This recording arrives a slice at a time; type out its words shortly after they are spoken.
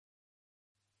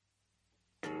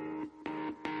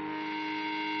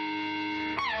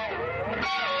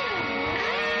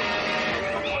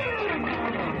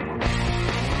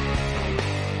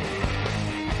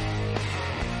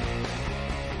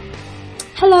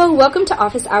Hello, welcome to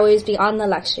Office Hours Beyond the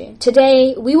Lecture.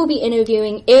 Today, we will be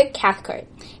interviewing Eric Cathcart.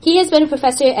 He has been a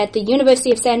professor at the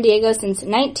University of San Diego since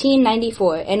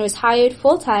 1994 and was hired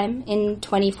full-time in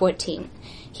 2014.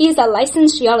 He is a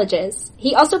licensed geologist.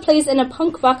 He also plays in a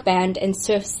punk rock band and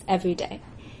surfs every day.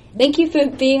 Thank you for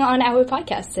being on our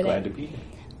podcast today. Glad to be here.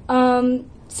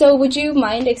 So would you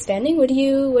mind expanding? What do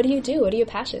you do? What are your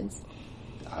passions?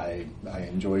 I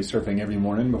enjoy surfing every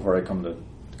morning before I come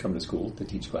to school to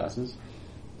teach classes.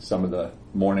 Some of the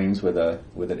mornings with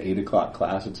an 8 o'clock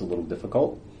class, it's a little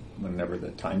difficult whenever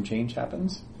the time change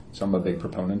happens. So I'm a big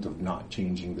proponent of not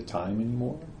changing the time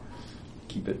anymore.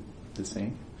 Keep it the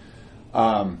same.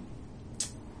 Really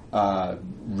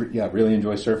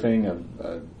enjoy surfing.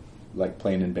 I like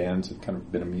playing in bands. I've kind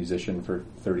of been a musician for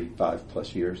 35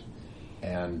 plus years.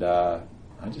 And I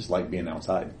just like being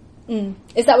outside.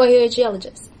 Is that why you're a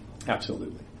geologist?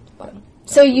 Absolutely.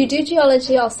 So you do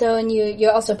geology also, and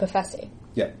you're also a professor.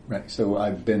 Yeah, right. So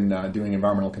I've been doing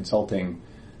environmental consulting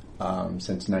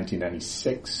since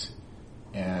 1996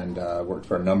 and worked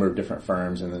for a number of different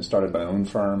firms and then started my own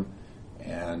firm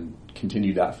and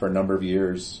continued that for a number of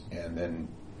years and then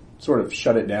sort of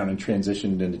shut it down and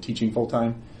transitioned into teaching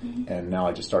full-time. Mm-hmm. And now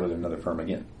I just started another firm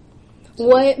again. So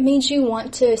what made you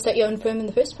want to start your own firm in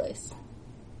the first place?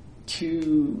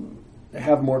 To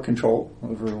have more control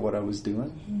over what I was doing.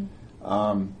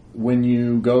 Mm-hmm. When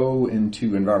you go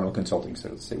into environmental consulting, so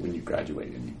let's say when you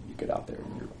graduate and you get out there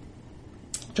and you're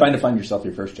trying to find yourself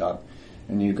your first job,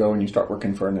 and you go and you start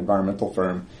working for an environmental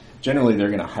firm, generally they're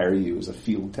going to hire you as a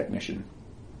field technician.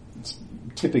 It's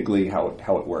typically how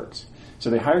it works. So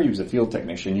they hire you as a field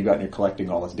technician. You got and you're collecting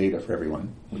all this data for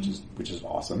everyone, which is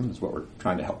awesome. It's what we're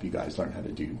trying to help you guys learn how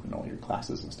to do in all your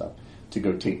classes and stuff. To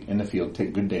go take in the field,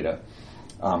 take good data,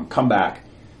 come back.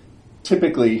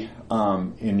 Typically,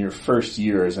 in your first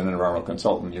year as an environmental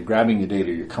consultant, you're grabbing the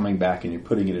data, you're coming back, and you're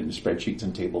putting it into spreadsheets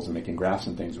and tables and making graphs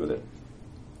and things with it.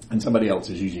 And somebody else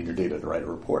is using your data to write a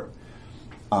report.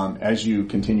 As you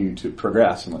continue to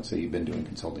progress, and let's say you've been doing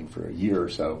consulting for a year or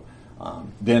so,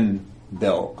 then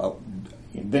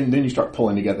you start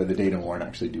pulling together the data more and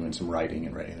actually doing some writing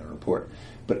and writing a report.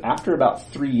 But after about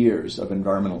 3 years of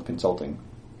environmental consulting,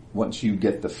 once you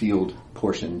get the field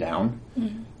portion down,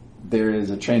 there is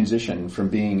a transition from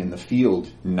being in the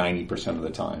field 90% of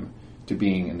the time to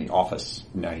being in the office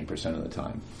 90% of the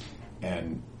time.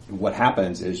 And what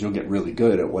happens is you'll get really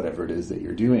good at whatever it is that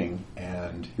you're doing,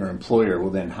 and your employer will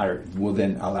then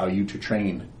allow you to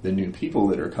train the new people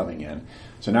that are coming in.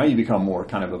 So now you become more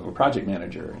kind of a project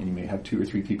manager, and you may have 2 or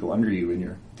 3 people under you, and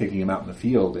you're taking them out in the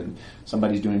field, and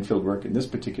somebody's doing field work in this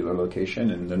particular location,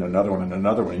 and then another one,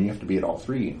 and you have to be at all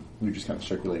 3. You're just kind of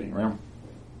circulating around.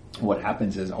 What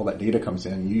happens is all that data comes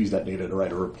in, you use that data to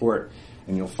write a report,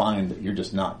 and you'll find that you're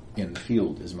just not in the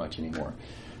field as much anymore.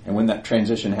 And when that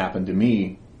transition happened to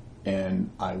me,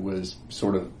 and I was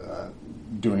sort of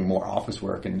doing more office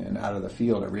work and out of the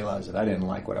field, I realized that I didn't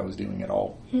like what I was doing at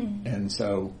all. And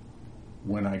so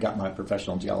when I got my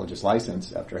professional geologist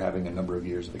license, after having a number of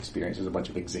years of experience, there's a bunch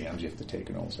of exams you have to take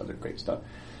and all this other great stuff.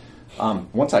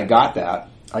 Once I got that,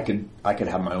 I could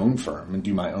have my own firm and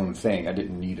do my own thing. I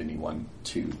didn't need anyone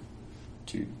to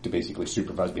basically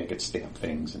supervise me. I could stamp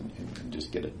things and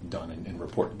just get it done and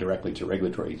report directly to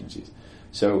regulatory agencies.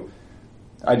 So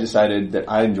I decided that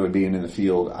I enjoy being in the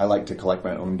field. I like to collect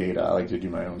my own data. I like to do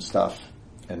my own stuff.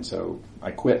 And so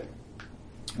I quit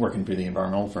working for the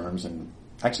environmental firms and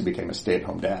actually became a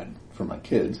stay-at-home dad for my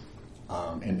kids.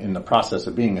 And in the process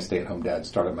of being a stay-at-home dad,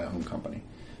 started my own company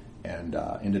and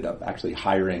ended up actually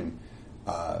hiring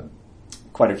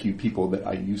quite a few people that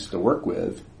I used to work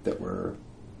with that were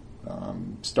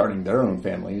starting their own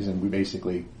families. And we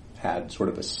basically had sort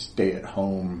of a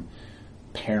stay-at-home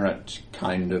parent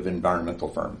kind of environmental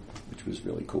firm, which was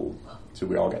really cool. So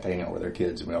we all got to hang out with our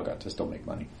kids and we all got to still make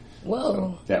money. Whoa.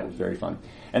 So that was very fun.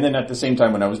 And then at the same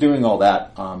time when I was doing all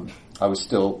that, I was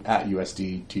still at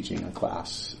USD teaching a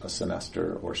class a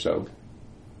semester or so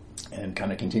and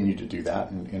kind of continued to do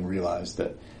that and realized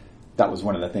that was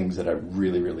one of the things that I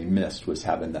really, really missed was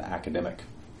having the academic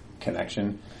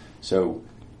connection. So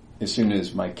as soon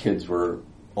as my kids were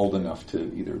old enough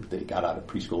to either they got out of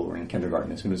preschool or in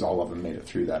kindergarten, as soon as all of them made it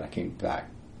through that, I came back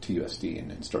to USD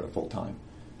and started full time.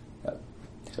 So.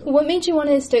 What made you want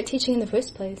to start teaching in the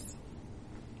first place?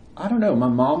 I don't know. My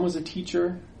mom was a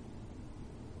teacher.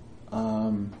 I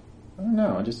don't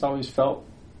know. I just always felt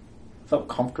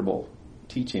comfortable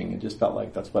teaching. It just felt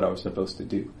like that's what I was supposed to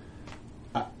do.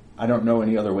 I don't know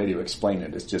any other way to explain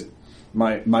it. It's just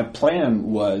my plan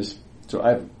was, so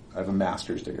I have a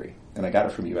master's degree, and I got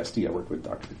it from USD. I worked with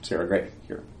Dr. Sarah Gray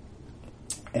here.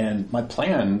 And my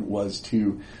plan was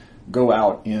to go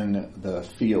out in the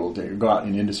field, or go out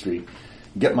in industry,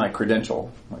 get my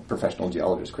credential, my professional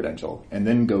geologist credential, and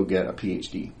then go get a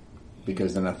PhD.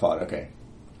 Because then I thought, okay,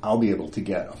 I'll be able to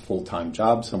get a full-time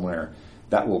job somewhere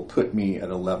that will put me at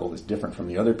a level that's different from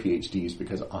the other PhDs,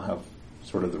 because I'll have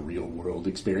sort of the real-world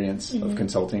experience of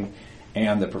consulting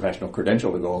and the professional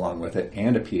credential to go along with it,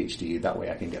 and a PhD. That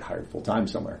way I can get hired full-time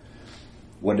somewhere.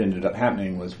 What ended up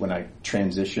happening was when I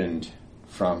transitioned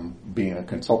from being a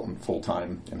consultant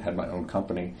full-time and had my own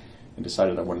company and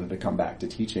decided I wanted to come back to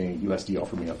teaching, USD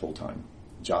offered me a full-time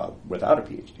job without a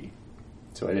PhD.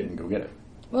 So I didn't go get it.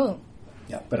 Whoa.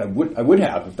 Yeah, but I would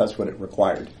have if that's what it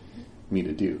required me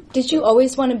to do. Did you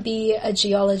always want to be a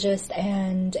geologist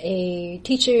and a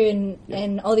teacher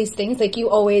and all these things? Like you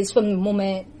always, from the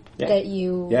moment that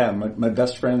you... Yeah, my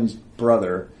best friend's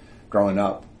brother growing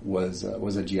up was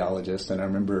a geologist, and I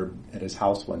remember at his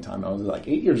house one time, I was like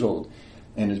 8 years old,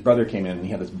 and his brother came in and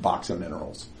he had this box of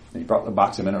minerals. And he brought the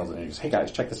box of minerals and he goes, hey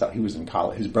guys, check this out. He was in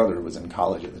college. His brother was in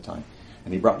college at the time.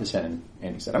 And he brought this in,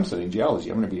 and he said, I'm studying geology.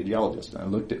 I'm going to be a geologist. And I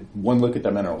looked at one look at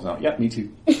the minerals, and I went, yeah, me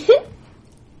too.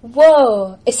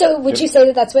 Whoa. So would you say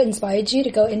that that's what inspired you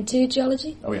to go into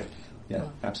geology? Oh, yeah. Yeah,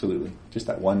 absolutely. Just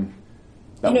that one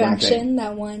interaction,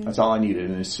 that one. That's all I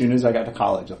needed. And as soon as I got to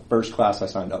college, the first class I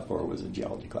signed up for was a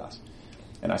geology class.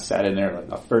 And I sat in there, like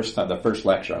the first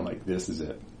lecture, I'm like, this is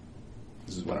it.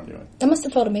 This is what I'm doing. That must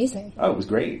have felt amazing. Oh, it was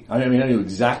great. I mean, I knew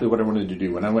exactly what I wanted to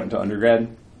do. When I went into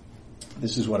undergrad,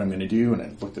 this is what I'm going to do, and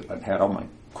I had all my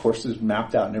courses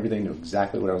mapped out and everything, knew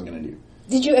exactly what I was going to do.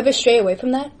 Did you ever stray away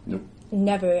from that? Nope.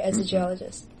 Never, as a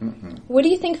geologist. What do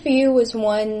you think for you was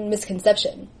one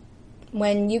misconception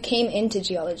when you came into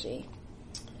geology?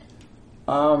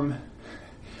 The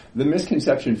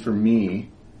misconception for me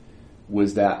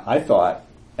was that I thought,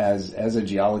 as a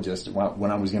geologist,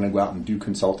 when I was going to go out and do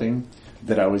consulting,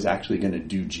 that I was actually going to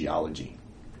do geology.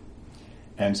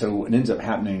 And so what ends up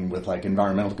happening with like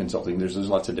environmental consulting, there's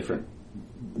lots of different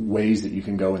ways that you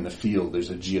can go in the field.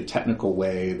 There's a geotechnical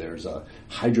way, there's a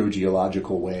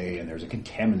hydrogeological way, and there's a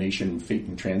contamination, fate,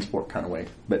 and transport kind of way.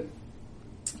 But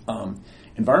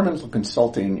environmental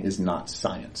consulting is not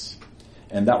science.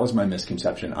 And that was my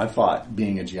misconception. I thought,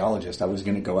 being a geologist, I was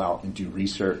going to go out and do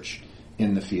research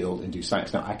in the field and do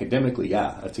science. Now, academically,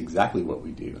 yeah, that's exactly what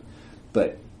we do.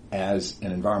 But as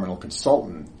an environmental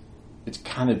consultant, it's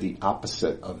kind of the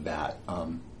opposite of that.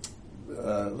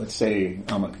 Let's say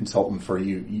I'm a consultant for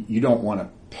you. You don't want to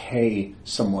pay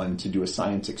someone to do a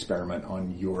science experiment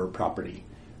on your property,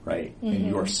 right? And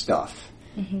your stuff.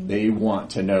 They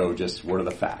want to know just what are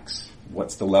the facts.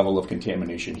 What's the level of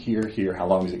contamination here? How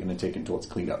long is it going to take until it's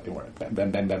cleaned up? They want it. Bam,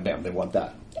 bam, bam, bam, bam. They want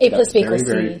that. A plus B equals C.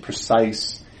 Very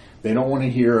precise. They don't want to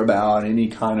hear about any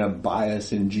kind of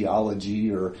bias in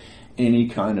geology or any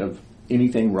kind of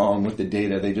anything wrong with the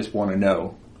data. They just want to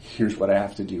know, here's what I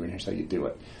have to do and here's how you do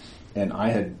it. And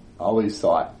I had always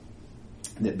thought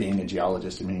that being a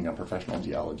geologist and being a professional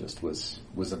geologist was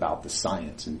about the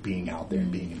science and being out there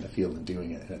and being in the field and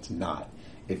doing it. And it's not.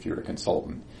 If you're a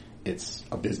consultant, it's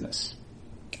a business.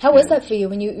 How was that for you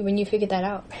when you figured that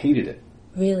out? I hated it.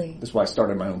 Really? That's why I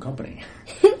started my own company.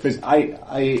 Because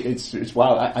it's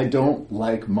wild. I don't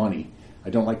like money. I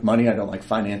don't like money. I don't like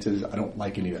finances. I don't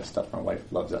like any of that stuff. My wife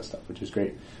loves that stuff, which is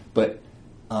great. But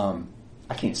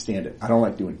I can't stand it. I don't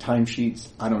like doing timesheets.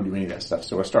 I don't do any of that stuff.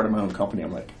 So I started my own company.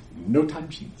 I'm like, no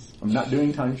timesheets. I'm not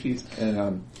doing timesheets.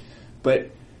 And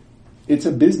but it's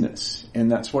a business,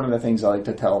 and that's one of the things I like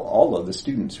to tell all of the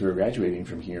students who are graduating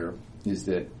from here is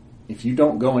that if you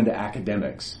don't go into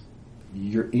academics,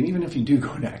 and even if you do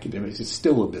go into academics, it's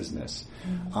still a business.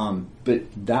 But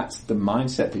that's the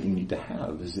mindset that you need to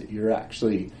have, is that you're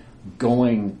actually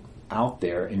going out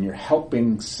there and you're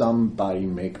helping somebody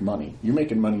make money. You're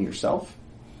making money yourself,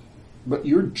 but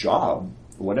your job,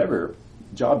 whatever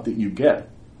job that you get,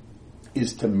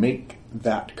 is to make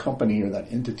that company or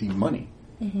that entity money.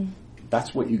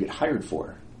 That's what you get hired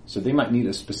for. So they might need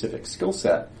a specific skill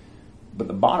set, but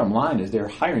the bottom line is they're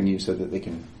hiring you so that they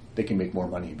can make more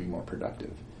money and be more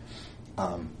productive.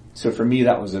 So for me,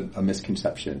 that was a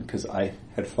misconception, because I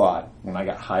had thought when I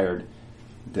got hired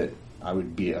that I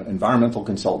would be an environmental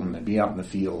consultant and be out in the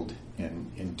field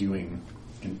and doing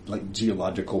like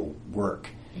geological work.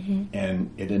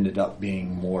 And it ended up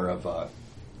being more of a,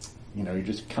 you're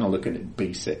just kind of looking at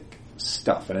basic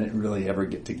stuff, and I didn't really ever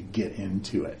get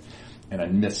into it. And I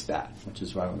missed that, which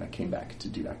is why when I came back to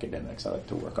do academics, I like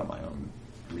to work on my own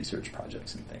research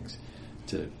projects and things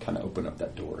to kind of open up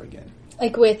that door again.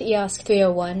 Like with EOSC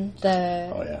 301,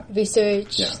 the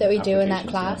research that we do in that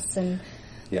class.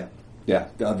 Yeah. Yeah,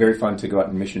 very fun to go out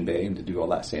in Mission Bay and to do all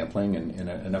that sampling,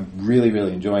 and I'm really,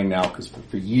 really enjoying now because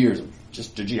for years I'm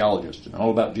just a geologist and all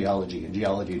about geology,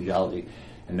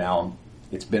 and now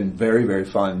it's been very, very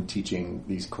fun teaching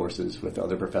these courses with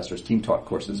other professors, team-taught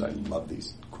courses. I love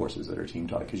these courses that are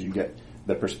team-taught because you get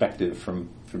the perspective from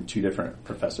two different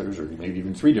professors or maybe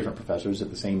even three different professors at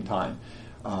the same time.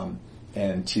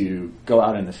 And to go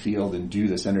out in the field and do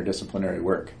this interdisciplinary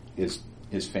work is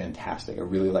fantastic. I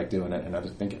really like doing it, and I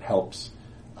think it helps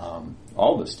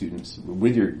all the students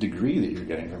with your degree that you're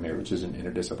getting from here, which is an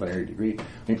interdisciplinary degree.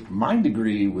 I mean, my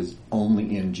degree was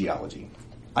only in geology.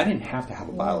 I didn't have to have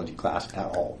a biology class at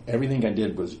all. Everything I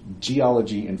did was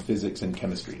geology and physics and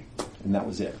chemistry, and that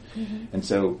was it. Mm-hmm. And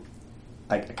so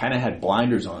I kind of had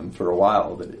blinders on for a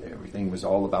while that everything was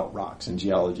all about rocks and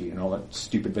geology, and all that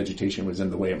stupid vegetation was in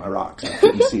the way of my rocks. I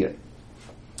couldn't see it.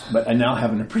 But I now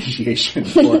have an appreciation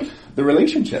for the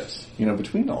relationships,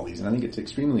 between all these. And I think it's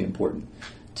extremely important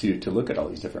to look at all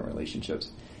these different relationships.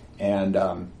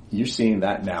 And you're seeing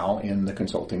that now in the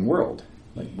consulting world.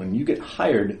 Like when you get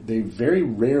hired, they very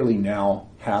rarely now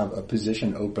have a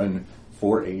position open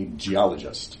for a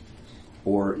geologist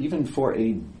or even for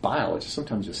a biologist.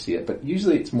 Sometimes you'll see it, but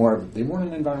usually it's more of, they want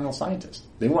an environmental scientist.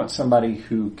 They want somebody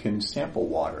who can sample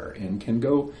water and can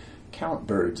go count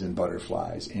birds and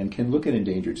butterflies and can look at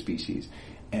endangered species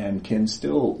and can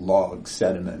still log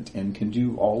sediment and can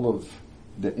do all of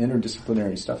the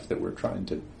interdisciplinary stuff that we're trying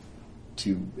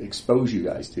to expose you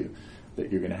guys to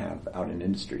that you're going to have out in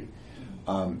industry.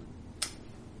 And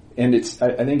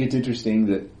I think it's interesting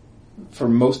that for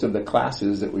most of the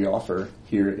classes that we offer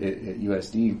here at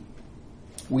USD,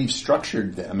 we've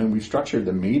structured them and we've structured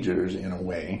the majors in a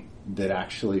way that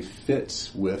actually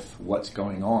fits with what's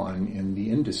going on in the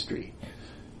industry,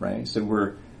 right? So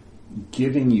we're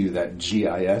giving you that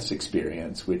GIS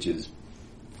experience, which is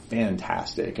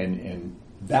fantastic, and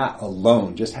that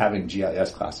alone, just having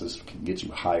GIS classes can get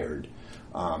you hired.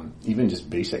 Even just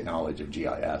basic knowledge of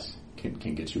GIS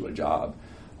can get you a job,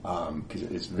 because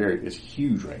it's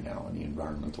huge right now in the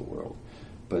environmental world.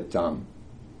 But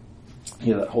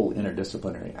that whole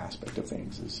interdisciplinary aspect of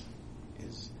things is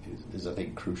I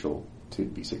think crucial to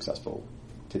be successful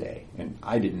today. And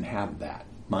I didn't have that.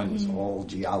 Mine was all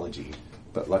geology,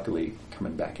 but luckily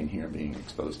coming back in here and being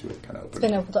exposed to it kind of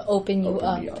been able to open you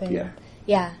up.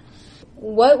 Yeah.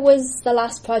 What was the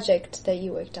last project that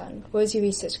you worked on? What was your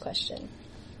research question?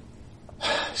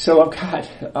 So I've got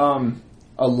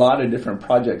a lot of different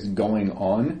projects going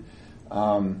on.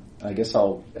 I guess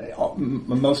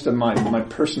most of my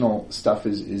personal stuff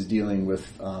is dealing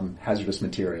with hazardous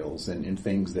materials and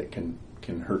things that can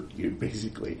hurt you,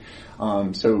 basically.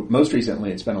 So most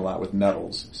recently it's been a lot with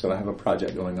metals. So I have a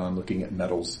project going on looking at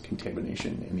metals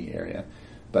contamination in the area.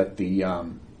 But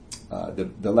the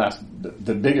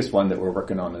biggest one that we're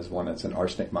working on is one that's an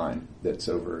arsenic mine that's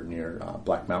over near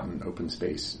Black Mountain Open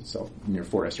Space, so near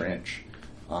Forest Ranch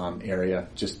area,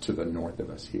 just to the north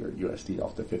of us here at USD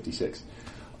off the 56.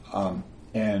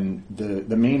 And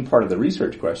the main part of the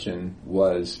research question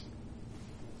was,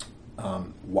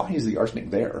 why is the arsenic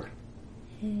there?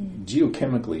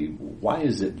 Geochemically, why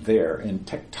is it there? And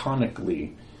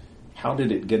tectonically, how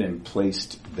did it get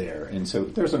placed there? And so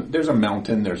there's a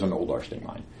mountain, there's an old arsenic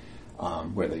mine,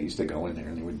 where they used to go in there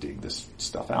and they would dig this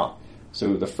stuff out.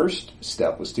 So the first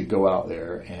step was to go out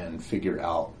there and figure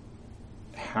out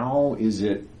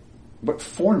what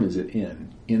form is it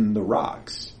in the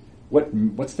rocks?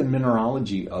 What's the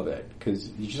mineralogy of it? Because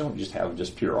you just don't just have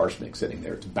just pure arsenic sitting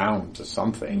there. It's bound to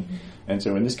something. Mm-hmm. And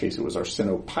so in this case, it was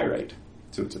arsenopyrite.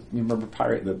 So you remember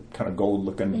pyrite, the kind of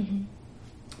gold-looking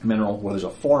mineral? Well, there's a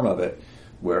form of it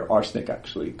where arsenic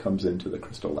actually comes into the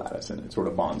crystal lattice and it sort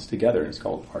of bonds together, and it's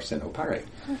called arsenopyrite.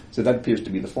 So that appears to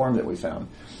be the form that we found.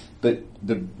 But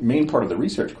the main part of the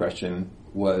research question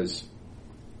was,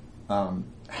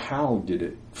 how did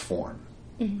it form?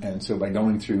 Mm-hmm. And so by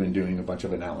going through and doing a bunch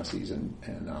of analyses and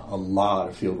a lot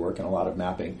of field work and a lot of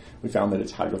mapping, we found that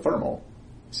it's hydrothermal.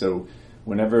 So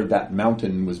whenever that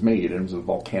mountain was made, it was a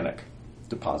volcanic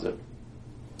deposit.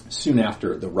 Soon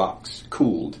after the rocks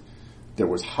cooled, there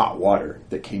was hot water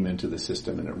that came into the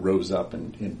system, and it rose up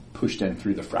and pushed in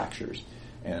through the fractures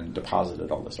and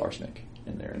deposited all this arsenic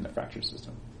in there in the fracture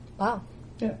system. Wow.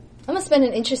 Yeah. That must have been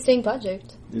an interesting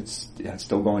project. It's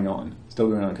still going on.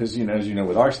 Because, as you know,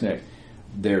 with arsenic,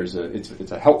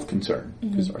 it's a health concern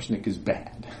because arsenic is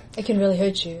bad. It can really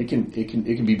hurt you. It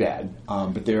can be bad.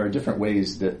 But there are different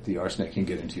ways that the arsenic can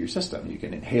get into your system. You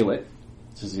can inhale it,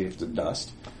 as if it's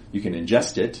dust. You can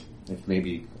ingest it. If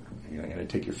maybe you're not going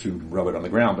to take your food and rub it on the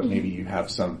ground, but maybe you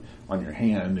have some on your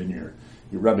hand and you're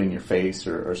rubbing your face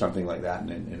or something like that,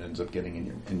 and it ends up getting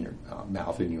in your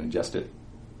mouth and you ingest it.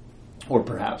 or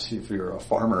perhaps if you're a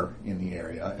farmer in the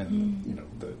area and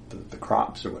the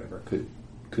crops or whatever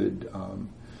could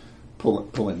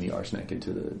pull in the arsenic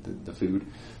into the food.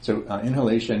 So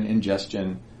inhalation,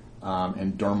 ingestion,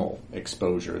 and dermal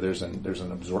exposure. There's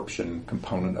an absorption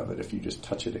component of it. If you just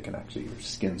touch it, it can actually, your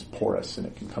skin's porous and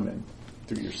it can come in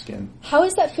through your skin. How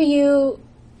is that for you,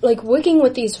 like working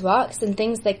with these rocks and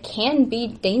things that can be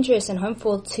dangerous and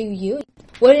harmful to you?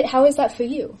 How is that for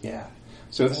you? Yeah.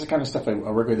 So this is the kind of stuff I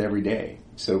work with every day.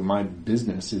 So my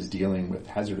business is dealing with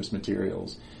hazardous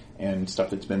materials and stuff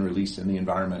that's been released in the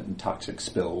environment and toxic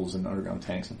spills and underground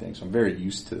tanks and things. So I'm very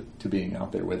used to being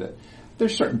out there with it.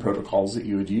 There's certain protocols that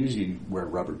you would use. You wear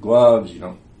rubber gloves. You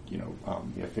don't,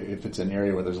 if it's an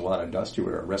area where there's a lot of dust, you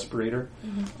wear a respirator.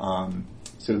 Mm-hmm.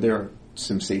 So there are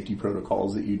some safety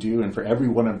protocols that you do. And for every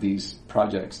one of these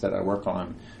projects that I work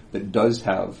on that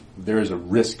there is a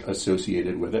risk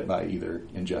associated with it by either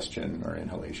ingestion or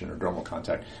inhalation or dermal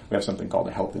contact, we have something called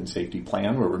a health and safety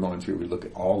plan where we're going through, we look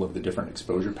at all of the different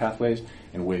exposure pathways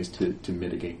and ways to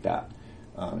mitigate that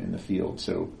in the field.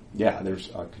 So yeah, I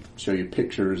could show you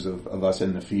pictures of us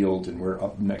in the field and we're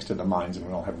up next to the mines and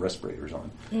we all have respirators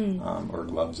on or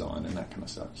gloves on and that kind of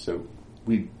stuff. So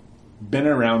we've been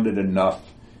around it enough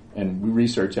and we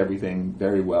research everything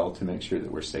very well to make sure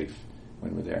that we're safe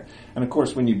when we're there. And of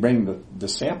course, when you bring the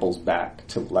samples back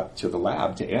to the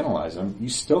lab to analyze them, you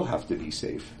still have to be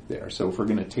safe there. So if we're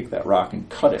going to take that rock and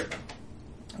cut it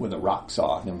with a rock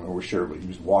saw, then we're sure we'll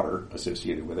use water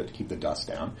associated with it to keep the dust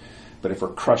down. But if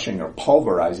we're crushing or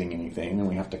pulverizing anything, then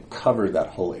we have to cover that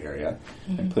whole area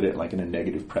and put it like in a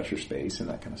negative pressure space and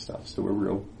that kind of stuff. So we're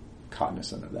real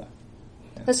cognizant of that.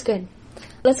 Yeah. That's good.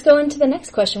 Let's go into the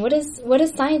next question. What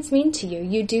does science mean to you?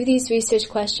 You do these research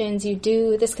questions, you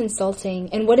do this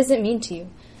consulting, and what does it mean to you?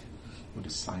 What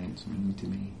does science mean to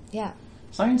me? Yeah.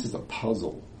 Science is a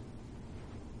puzzle.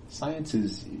 Science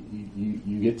is,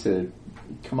 you get to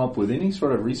come up with any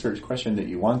sort of research question that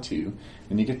you want to,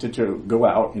 and you get to go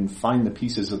out and find the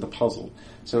pieces of the puzzle.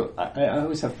 So I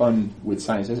always have fun with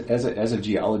science. As a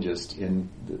geologist in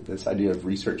this idea of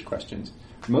research questions,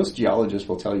 most geologists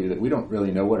will tell you that we don't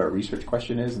really know what our research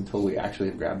question is until we actually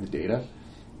have grabbed the data.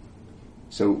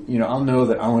 So, I'll know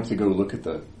that I want to go look at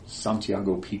the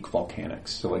Santiago Peak volcanics.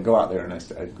 So I go out there and I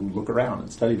look around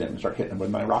and study them and start hitting them with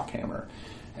my rock hammer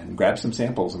and grab some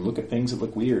samples and look at things that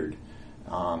look weird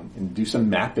and do some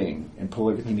mapping and pull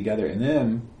everything together. And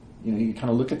then, you kind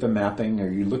of look at the mapping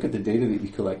or you look at the data that you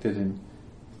collected and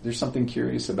there's something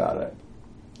curious about it.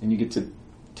 And you get to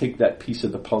take that piece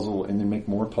of the puzzle and then make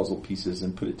more puzzle pieces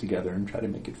and put it together and try to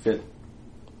make it fit.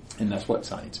 And that's what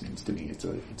science means to me.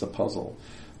 It's a puzzle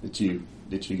that you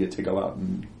get to go out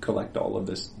and collect all of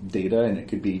this data, and it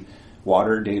could be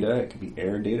water data, it could be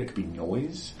air data, it could be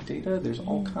noise data. There's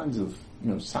all kinds of,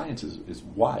 science is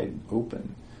wide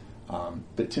open.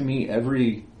 But to me,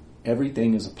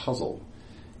 everything is a puzzle.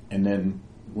 And then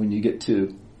when you get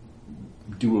to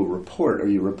do a report or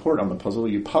you report on the puzzle,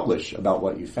 you publish about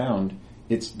what you found,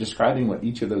 it's describing what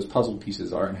each of those puzzle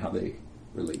pieces are and how they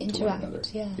relate to one another.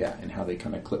 Yeah, and how they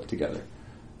kind of click together.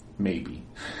 Maybe.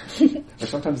 Or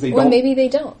sometimes they don't. Or maybe they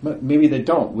don't. Maybe they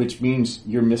don't, which means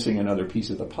you're missing another piece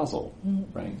of the puzzle,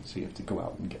 right? So you have to go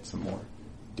out and get some more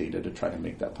data to try to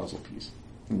make that puzzle piece.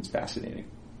 And it's fascinating.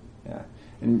 Yeah.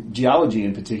 And geology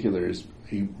in particular is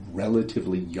a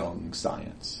relatively young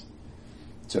science.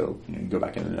 So, you go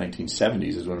back in the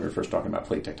 1970s is when we were first talking about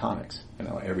plate tectonics.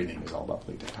 Everything is all about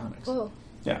plate tectonics. Whoa.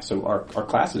 Yeah, so our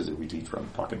classes that we teach from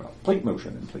talking about plate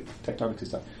motion and plate tectonics and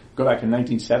stuff, go back in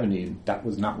 1970 and that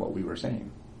was not what we were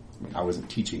saying. I wasn't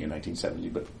teaching in 1970,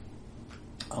 but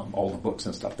all the books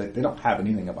and stuff, they don't have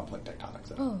anything about plate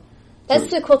tectonics. Oh. That's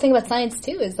the cool thing about science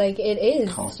too, is it is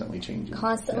constantly changing.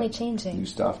 Changing. New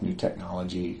stuff, new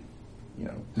technology,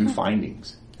 new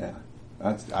findings. Yeah.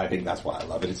 I think that's why I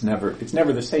love it. It's never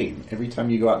the same. Every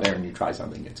time you go out there and you try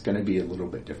something, it's going to be a little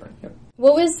bit different. Yep.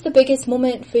 What was the biggest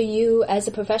moment for you as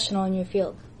a professional in your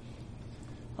field?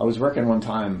 I was working one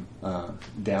time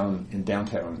down in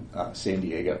downtown San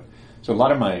Diego. So a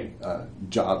lot of my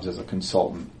jobs as a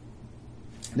consultant,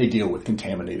 they deal with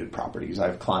contaminated properties. I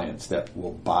have clients that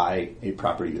will buy a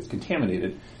property that's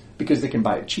contaminated because they can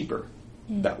buy it cheaper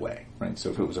that way, right? So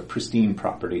if it was a pristine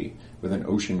property with an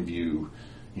ocean view,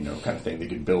 kind of thing, they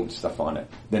could build stuff on it,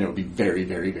 then it would be very,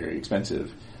 very, very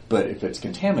expensive. But if it's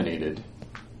contaminated,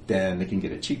 then they can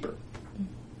get it cheaper.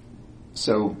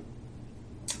 So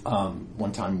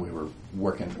one time we were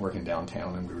working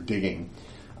downtown and we were digging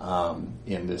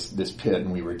in this pit,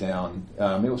 and we were down.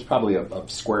 It was probably a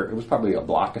square. It was probably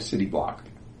a city block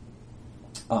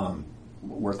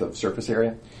worth of surface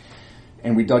area,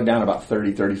 and we dug down about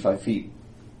 30, 35 feet.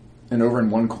 And over in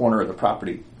one corner of the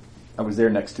property, I was there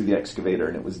next to the excavator,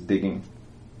 and it was digging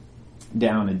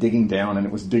down, and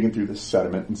it was digging through this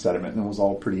sediment, and it was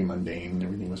all pretty mundane, and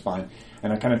everything was fine.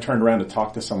 And I kind of turned around to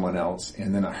talk to someone else,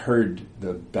 and then I heard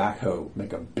the backhoe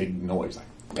make a big noise,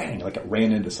 like bang, like it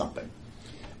ran into something.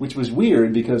 Which was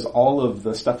weird because all of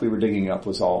the stuff we were digging up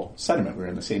was all sediment. We were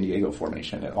in the San Diego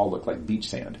Formation. It all looked like beach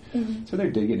sand. Mm-hmm. So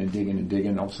they're digging,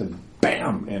 and all of a sudden,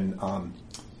 bam! And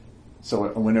so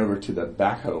I went over to the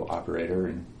backhoe operator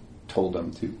and told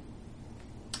him to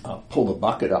pull the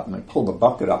bucket up. And I pulled the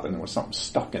bucket up, and there was something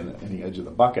stuck in the edge of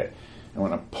the bucket. And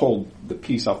when I pulled the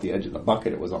piece off the edge of the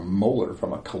bucket, it was a molar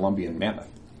from a Columbian mammoth.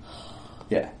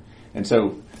 Yeah. And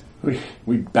so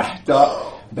we backed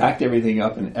everything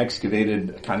up and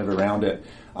excavated kind of around it.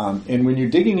 And when you're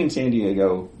digging in San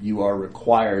Diego, you are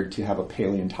required to have a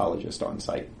paleontologist on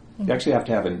site. Mm-hmm. You actually have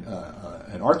to have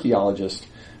an archaeologist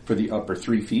for the upper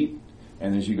 3 feet.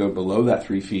 And as you go below that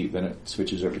 3 feet, then it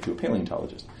switches over to a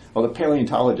paleontologist. Well, the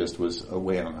paleontologist was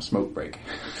away on a smoke break.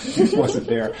 She wasn't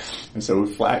there. And so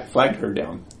we flagged her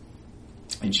down.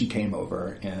 And she came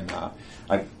over, and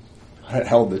I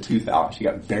held the tooth out. She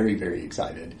got very, very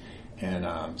excited.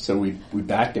 And so we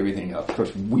backed everything up. Of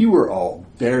course, we were all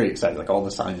very excited. Like, all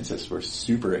the scientists were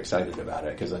super excited about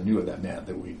it because I knew what that meant,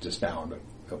 that we just found a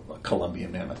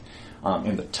Columbian mammoth.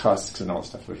 And the tusks and all the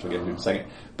stuff, which we'll get into in a second.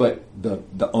 But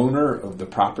the owner of the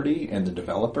property and the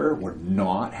developer were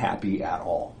not happy at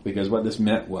all, because what this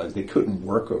meant was they couldn't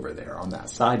work over there on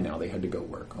that side now. They had to go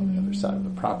work on the other side of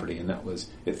the property, and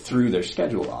it threw their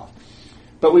schedule off.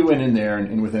 But we went in there,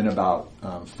 and within about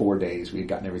 4 days, we had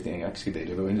gotten everything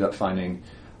excavated. We ended up finding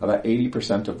about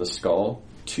 80% of the skull,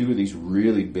 2 of these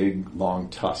really big, long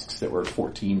tusks that were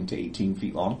 14 to 18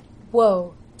 feet long.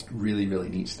 Whoa. Really, really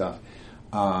neat stuff.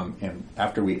 And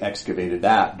after we excavated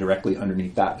that, directly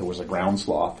underneath that, there was a ground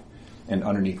sloth. And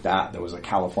underneath that, there was a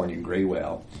Californian gray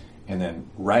whale. And then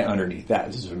right underneath that,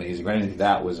 this is amazing, right underneath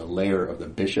that was a layer of the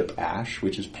Bishop Ash,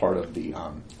 which is part of the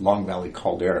Long Valley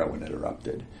caldera when it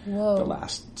erupted. Whoa. The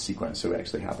last sequence. So we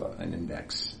actually have an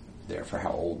index there for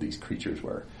how old these creatures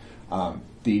were.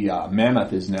 The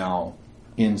mammoth is now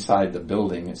inside the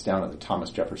building. It's down at the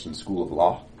Thomas Jefferson School of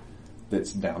Law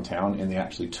that's downtown, and they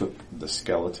actually took the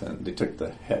skeleton, they took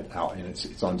the head out, and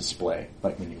it's on display,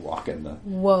 like when you walk in the...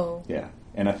 Whoa. Yeah.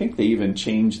 And I think they even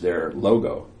changed their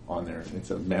logo on there. It's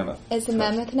a mammoth. It's a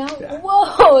mammoth now? Yeah.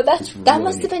 Whoa, that really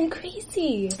must have been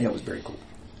crazy. Yeah, it was very cool.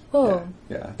 Whoa.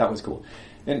 Yeah, that was cool.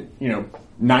 And,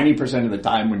 90% of the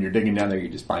time when you're digging down there, you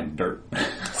just find dirt.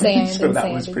 Sand. So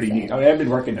that was pretty neat. I mean, I've been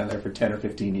working down there for 10 or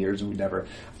 15 years, and we never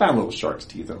found little shark's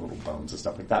teeth and little bones and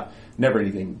stuff like that. Never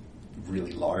anything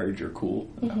really large or cool.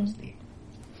 That was neat.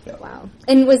 Yeah. Wow.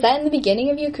 And was that in the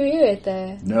beginning of your career at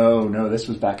the... No, this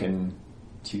was back in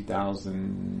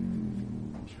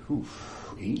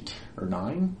 2008 or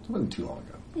 9. It wasn't too long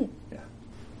ago. Yeah.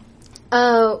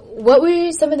 What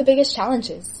were some of the biggest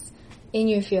challenges in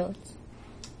your field?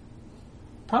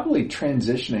 Probably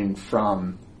transitioning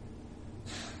from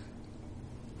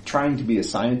trying to be a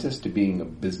scientist to being a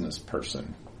business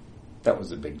person. That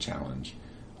was a big challenge.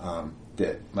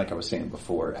 That, like I was saying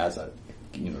before, as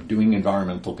doing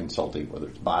environmental consulting, whether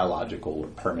it's biological or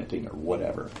permitting or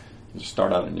whatever, you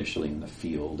start out initially in the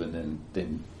field, and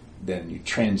then you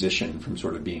transition from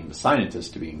sort of being the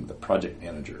scientist to being the project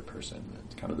manager person.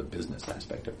 It's kind of the business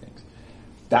aspect of things.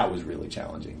 That was really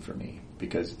challenging for me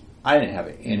because I didn't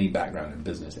have any background in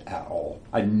business at all.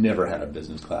 I never had a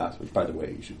business class, which, by the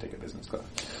way, you should take a business class.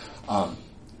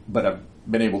 But I've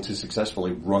been able to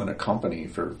successfully run a company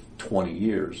for 20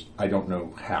 years. I don't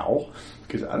know how,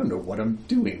 because I don't know what I'm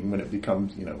doing when it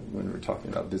becomes, when we're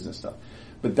talking about business stuff.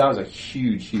 But that was a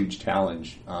huge, huge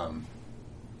challenge,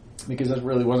 because that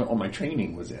really wasn't what my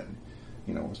training was in.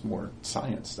 It was more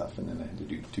science stuff, and then I had to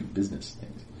do business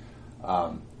things.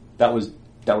 That was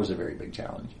a very big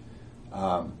challenge.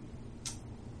 What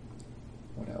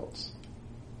else?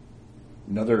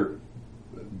 Another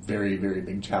very, very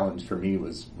big challenge for me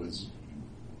was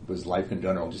life in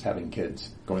general, just having kids,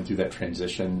 going through that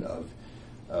transition of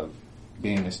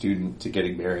being a student to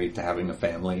getting married to having a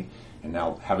family, and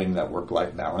now having that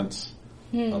work-life balance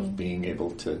of being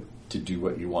able to do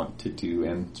what you want to do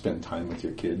and spend time with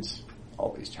your kids.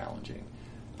 Always challenging.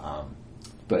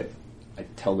 But I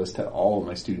tell this to all of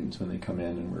my students when they come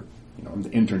in, and I'm the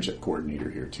internship coordinator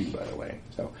here too, by the way.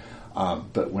 So,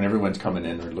 but when everyone's coming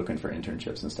in, we're looking for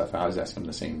internships and stuff, I always ask them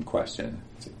the same question.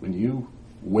 It's like, when you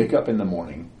wake up in the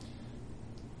morning,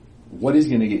 what is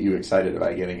going to get you excited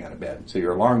about getting out of bed? So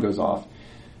your alarm goes off,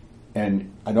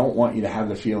 and I don't want you to have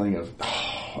the feeling of,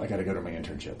 I got to go to my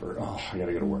internship, or I got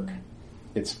to go to work.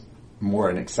 It's more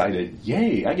an excited,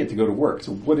 yay, I get to go to work.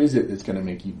 So what is it that's going to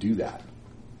make you do that?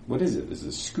 What is it? Is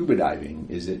it scuba diving?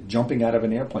 Is it jumping out of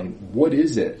an airplane? What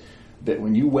is it that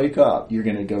when you wake up, you're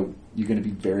going to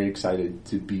be very excited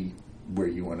to be where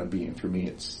you want to be? And for me,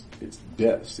 it's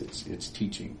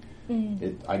teaching.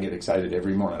 I get excited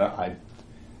every morning.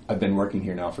 I've been working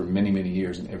here now for many, many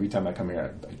years, and every time I come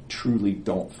here, I truly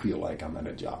don't feel like I'm at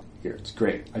a job here. It's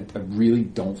great. I really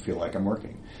don't feel like I'm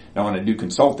working. Now, when I do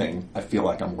consulting, I feel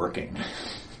like I'm working.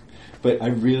 But I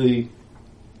really,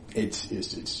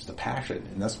 it's the passion,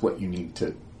 and that's what you need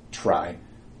to try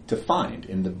to find.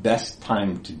 And the best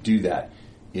time to do that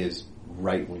is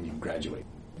right when you graduate.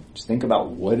 Just think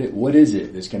about what is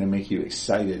it that's going to make you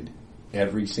excited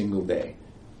every single day,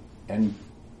 and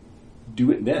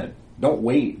do it then. Don't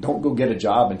wait. Don't go get a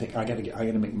job and think I got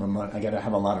to make my money. I got to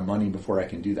have a lot of money before I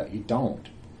can do that. You don't.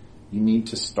 You need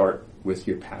to start with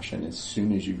your passion as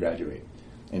soon as you graduate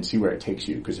and see where it takes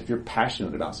you. Because if you're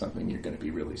passionate about something, you're going to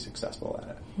be really successful at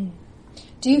it.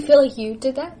 Do you feel like you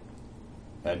did that?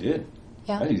 I did.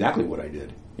 Yeah. That's exactly what I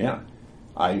did. Yeah.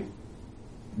 I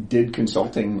did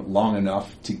consulting long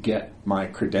enough to get my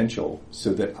credential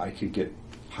so that I could get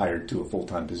hired to a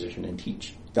full-time position and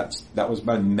teach. That was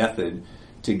my method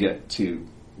to get to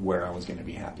where I was going to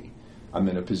be happy. I'm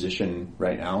in a position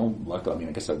right now, luckily,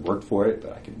 I guess I've worked for it,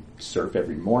 but I can surf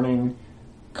every morning,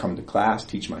 come to class,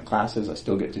 teach my classes. I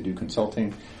still get to do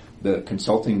consulting. The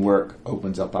consulting work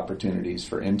opens up opportunities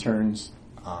for interns.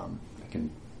 I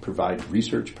can provide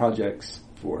research projects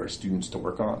for students to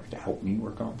work on, to help me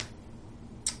work on.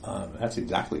 That's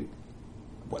exactly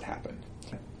what happened.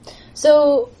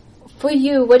 So, for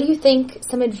you, what do you think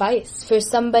some advice for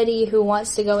somebody who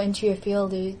wants to go into your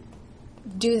field to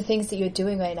do the things that you're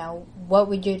doing right now? What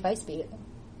would your advice be to them?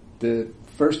 The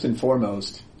first and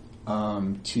foremost,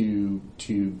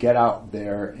 to get out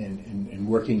there and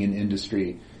working in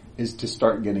industry is to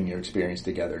start getting your experience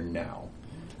together now.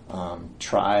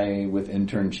 Try with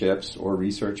internships or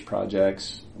research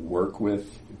projects, work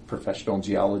with professional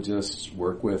geologists,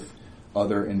 work with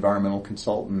other environmental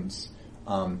consultants.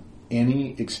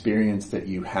 Any experience that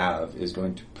you have is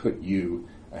going to put you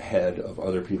ahead of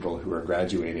other people who are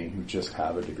graduating who just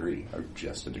have a degree, or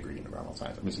just a degree in environmental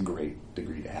science. It's a great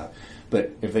degree to have.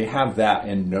 But if they have that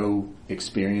and no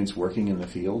experience working in the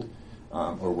field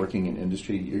or working in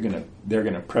industry, you're going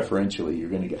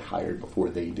to get hired before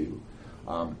they do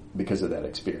because of that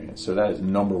experience. So that is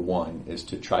number one, is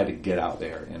to try to get out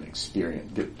there and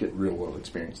experience, get real world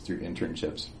experience through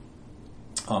internships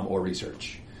or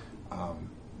research.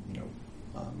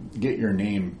 Get your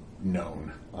name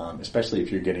known, especially if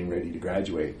you're getting ready to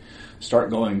graduate. Start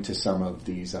going to some of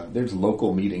these, there's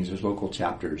local meetings, there's local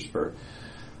chapters for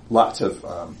lots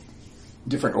of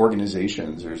different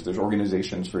organizations. There's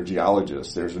organizations for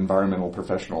geologists, there's environmental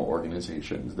professional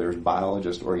organizations, there's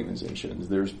biologist organizations,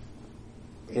 there's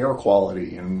air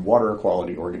quality and water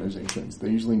quality organizations. They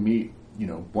usually meet,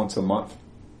 once a month.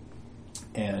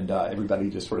 And everybody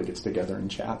just sort of gets together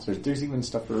and chats. There's even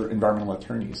stuff for environmental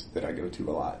attorneys that I go to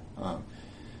a lot.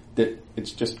 That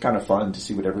it's just kind of fun to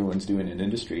see what everyone's doing in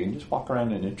industry and just walk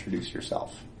around and introduce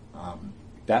yourself.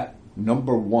 That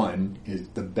number one is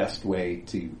the best way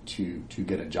to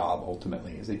get a job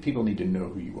ultimately, is that people need to know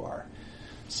who you are.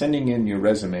 Sending in your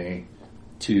resume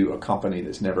to a company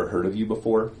that's never heard of you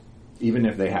before, even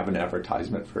if they have an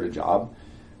advertisement for a job,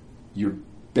 your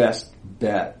best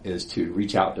bet is to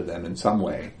reach out to them in some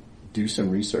way, do some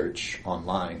research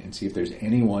online, and see if there's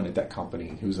anyone at that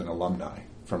company who's an alumni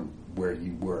from where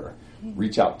you were.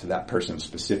 Reach out to that person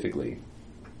specifically.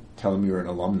 Tell them you're an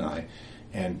alumni.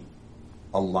 And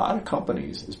a lot of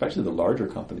companies, especially the larger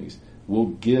companies, will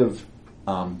give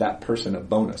that person a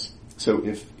bonus. So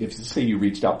if say you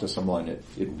reached out to someone at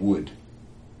Wood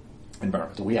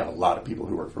Environmental, we have a lot of people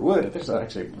who work for Wood. There's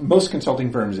actually most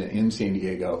consulting firms in San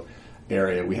Diego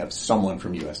area, we have someone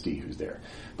from USD who's there.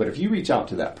 But if you reach out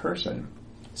to that person,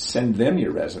 send them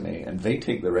your resume, and they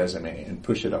take the resume and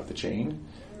push it up the chain,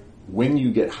 when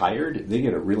you get hired, they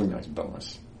get a really nice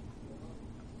bonus.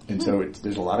 And so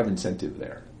there's a lot of incentive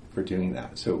there for doing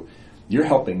that. So you're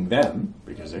helping them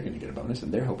because they're going to get a bonus,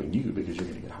 and they're helping you because you're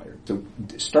going to get hired. So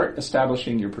start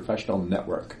establishing your professional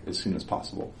network as soon as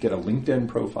possible. Get a LinkedIn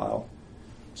profile.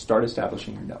 Start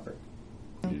establishing your network.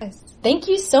 Yes. Thank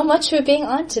you so much for being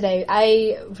on today.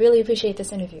 I really appreciate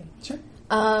this interview. Sure.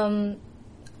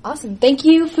 Awesome. Thank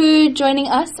you for joining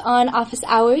us on Office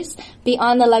Hours. Be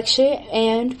on the lecture,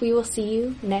 and we will see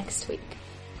you next week.